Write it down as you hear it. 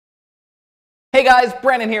Hey guys,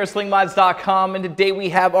 Brandon here at Slingmods.com, and today we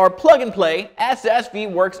have our plug-and-play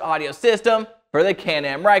SSV Works audio system for the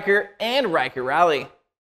Can-Am Ryker and Ryker Rally.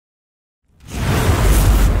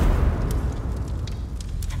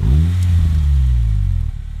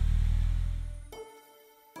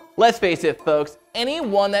 Let's face it folks,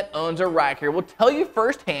 anyone that owns a Ryker will tell you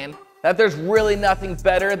firsthand that there's really nothing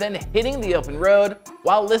better than hitting the open road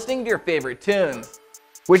while listening to your favorite tunes.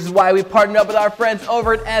 Which is why we partnered up with our friends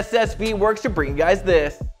over at SSV Works to bring you guys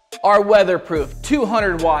this. Our weatherproof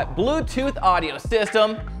 200-watt Bluetooth audio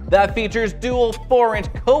system that features dual 4-inch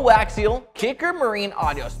coaxial kicker marine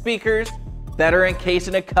audio speakers that are encased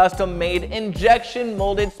in a custom-made injection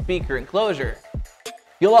molded speaker enclosure.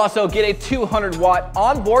 You'll also get a 200-watt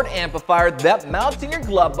onboard amplifier that mounts in your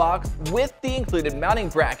glove box with the included mounting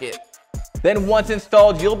bracket. Then once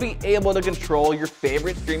installed, you'll be able to control your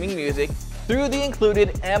favorite streaming music through the included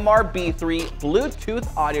MRB3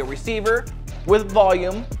 Bluetooth Audio Receiver with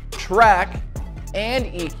volume, track, and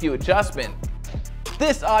EQ adjustment.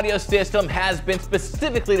 This audio system has been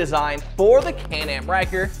specifically designed for the Can-Am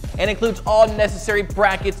Ryker and includes all necessary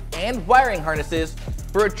brackets and wiring harnesses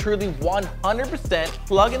for a truly 100%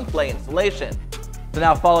 plug-and-play installation. So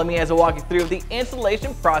now follow me as I walk you through the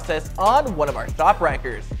installation process on one of our shop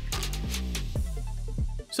Rykers.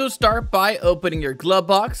 So start by opening your glove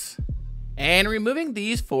box and removing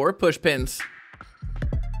these 4 push pins.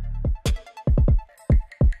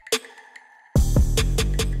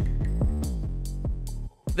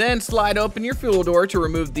 Then slide open your fuel door to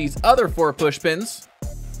remove these other 4 push pins,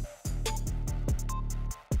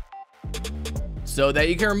 so that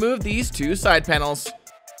you can remove these 2 side panels.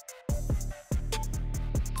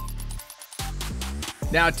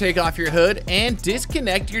 Now take off your hood and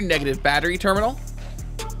disconnect your negative battery terminal.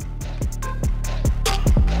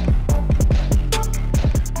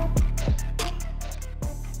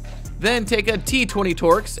 Then take a T20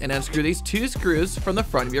 Torx and unscrew these 2 screws from the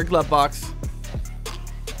front of your glove box.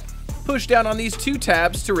 Push down on these 2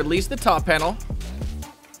 tabs to release the top panel,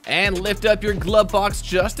 and lift up your glove box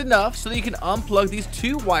just enough so that you can unplug these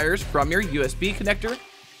 2 wires from your USB connector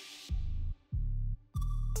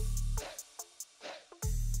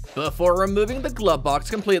before removing the glove box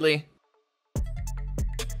completely.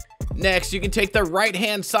 Next, you can take the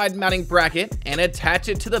right-hand side mounting bracket and attach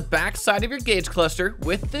it to the back side of your gauge cluster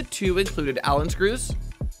with the 2 included Allen screws,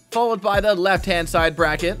 followed by the left-hand side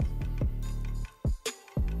bracket,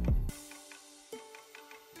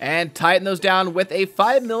 and tighten those down with a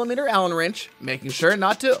 5mm Allen wrench, making sure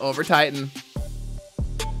not to over-tighten.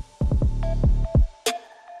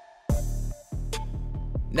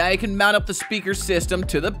 Now you can mount up the speaker system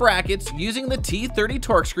to the brackets using the T30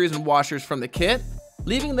 Torx screws and washers from the kit,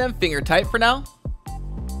 leaving them finger tight for now.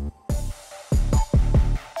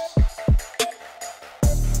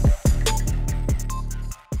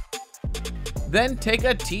 Then take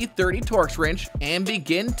a T30 Torx wrench and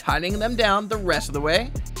begin tightening them down the rest of the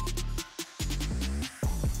way.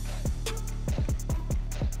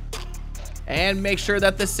 And make sure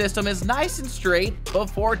that the system is nice and straight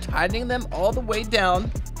before tightening them all the way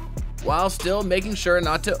down, while still making sure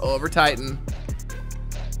not to over tighten.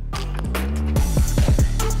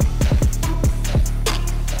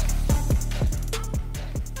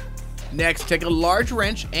 Next, take a large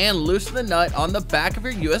wrench and loosen the nut on the back of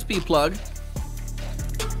your USB plug.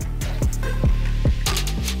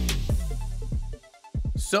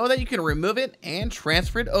 So that you can remove it and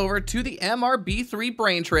transfer it over to the MRB3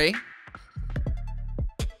 brain tray.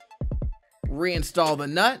 Reinstall the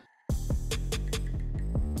nut.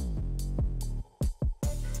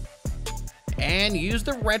 And use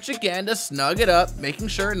the wrench again to snug it up, making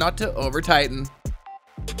sure not to over tighten.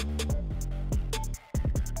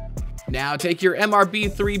 Now take your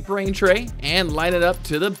MRB3 brain tray and line it up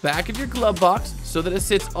to the back of your glove box so that it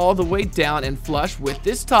sits all the way down and flush with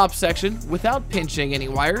this top section without pinching any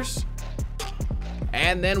wires.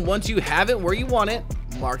 And then once you have it where you want it,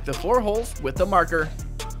 mark the 4 holes with a marker.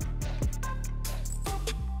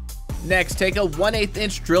 Next, take a 1/8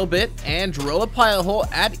 inch drill bit and drill a pilot hole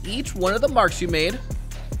at each one of the marks you made.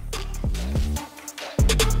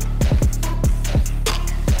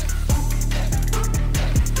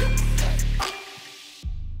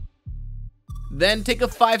 Then take a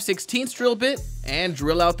 5/16 drill bit and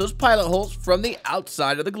drill out those pilot holes from the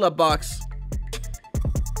outside of the glove box.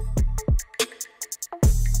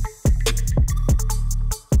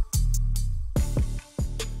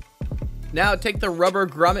 Now take the rubber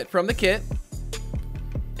grommet from the kit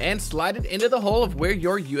and slide it into the hole of where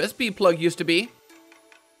your USB plug used to be.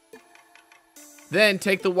 Then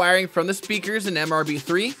take the wiring from the speakers in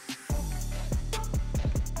MRB3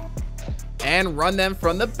 and run them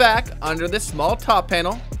from the back under this small top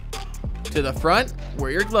panel to the front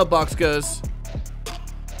where your glove box goes.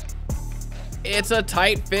 It's a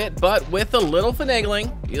tight fit, but with a little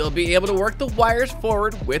finagling, you'll be able to work the wires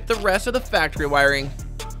forward with the rest of the factory wiring.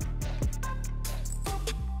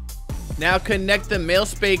 Now connect the male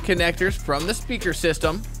spade connectors from the speaker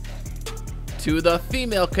system to the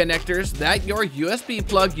female connectors that your USB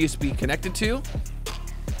plug used to be connected to,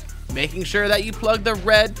 making sure that you plug the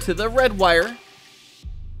red to the red wire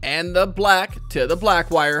and the black to the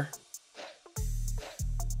black wire.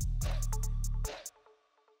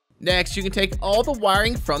 Next, you can take all the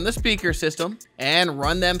wiring from the speaker system and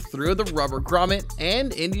run them through the rubber grommet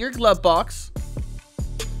and into your glove box.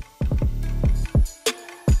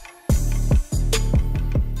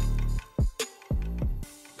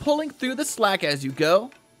 Pulling through the slack as you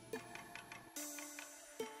go.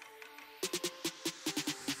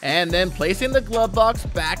 And then placing the glove box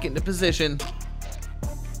back into position.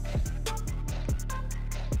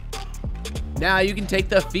 Now you can take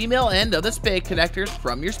the female end of the spade connectors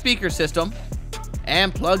from your speaker system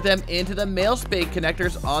and plug them into the male spade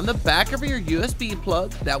connectors on the back of your USB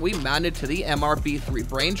plug that we mounted to the MRB3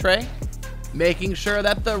 brain tray, making sure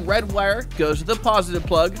that the red wire goes to the positive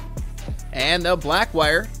plug and the black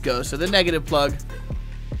wire goes to the negative plug.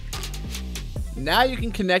 Now you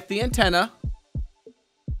can connect the antenna,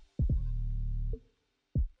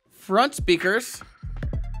 front speakers,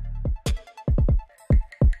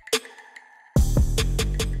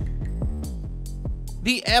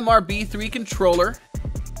 the MRB3 controller,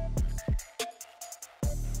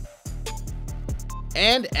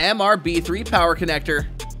 and MRB3 power connector.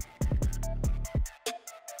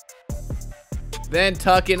 Then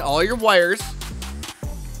tuck in all your wires,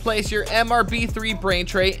 place your MRB3 brain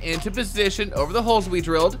tray into position over the holes we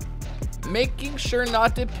drilled, making sure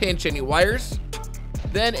not to pinch any wires,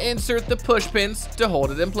 then insert the push pins to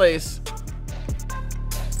hold it in place.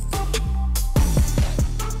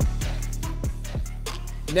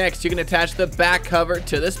 Next, you can attach the back cover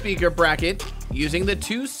to the speaker bracket using the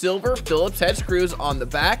 2 silver Phillips head screws on the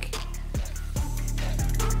back.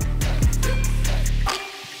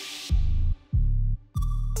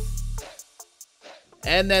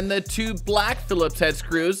 And then the 2 black Phillips head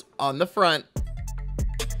screws on the front.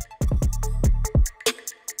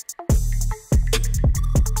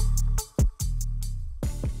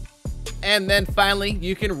 And then finally,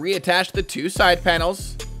 you can reattach the 2 side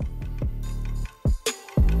panels.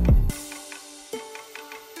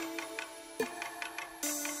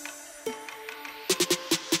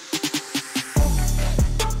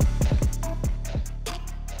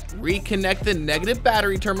 Reconnect the negative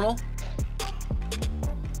battery terminal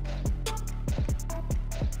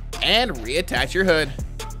and reattach your hood.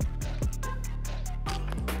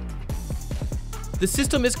 The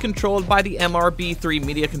system is controlled by the MRB3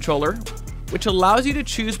 media controller, which allows you to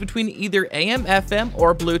choose between either AM, FM,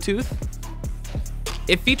 or Bluetooth.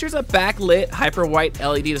 It features a backlit hyper white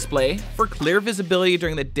LED display for clear visibility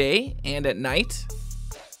during the day and at night.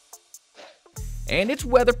 And it's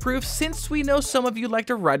weatherproof since we know some of you like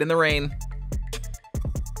to ride in the rain.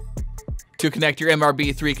 To connect your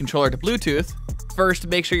MRB3 controller to Bluetooth, first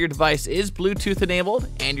make sure your device is Bluetooth enabled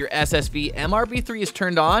and your SSV MRB3 is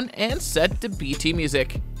turned on and set to BT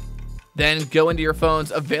music. Then go into your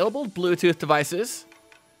phone's available Bluetooth devices,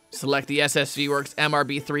 select the SSV Works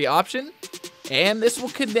MRB3 option, and this will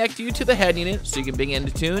connect you to the head unit so you can begin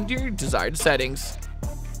to tune to your desired settings.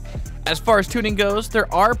 As far as tuning goes,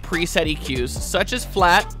 there are preset EQs such as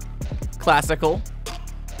flat, classical,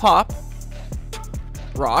 pop,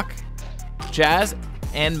 rock, jazz,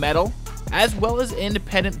 and metal, as well as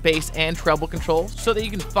independent bass and treble control so that you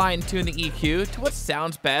can fine-tune the EQ to what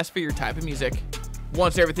sounds best for your type of music.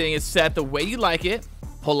 Once everything is set the way you like it,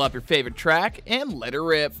 pull up your favorite track and let it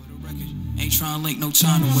rip. Ain't trying to link, no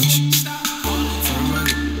time to waste.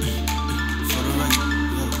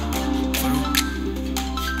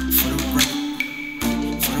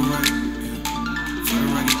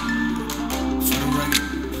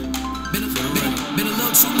 Been a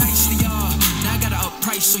little too nice for y'all. Now I gotta up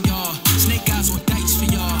price for y'all. Snake eyes on dice for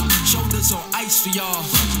y'all. Shoulders on ice for y'all.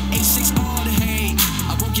 A6 all the hate.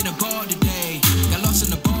 I won't get a ball today. Got lost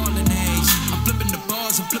in the ball and A's. I'm flipping the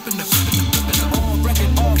bars, I'm flipping the on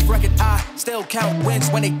record, off record. I still count wins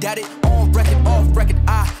when they dead it. On record, off record.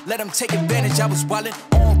 I let them take advantage. I was wildin'.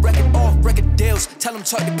 On record, off record deals. Tell them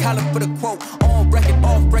talk to Colin for the quote. On record,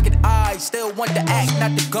 off record. I still want the act,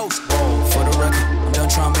 not the ghost. For the record, I'm done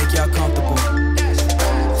trying to make y'all comfortable.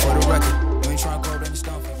 For the record, you ain't trying to go to the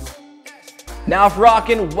stone for you. Now, if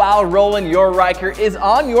rocking while rolling your Ryker is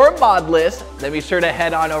on your mod list, then be sure to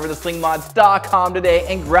head on over to slingmods.com today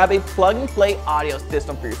and grab a plug-and-play audio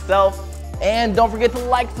system for yourself. And don't forget to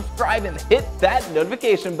like, subscribe, and hit that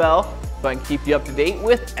notification bell so I can keep you up to date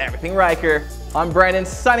with everything Ryker. I'm Brandon,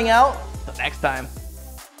 signing out. Till next time.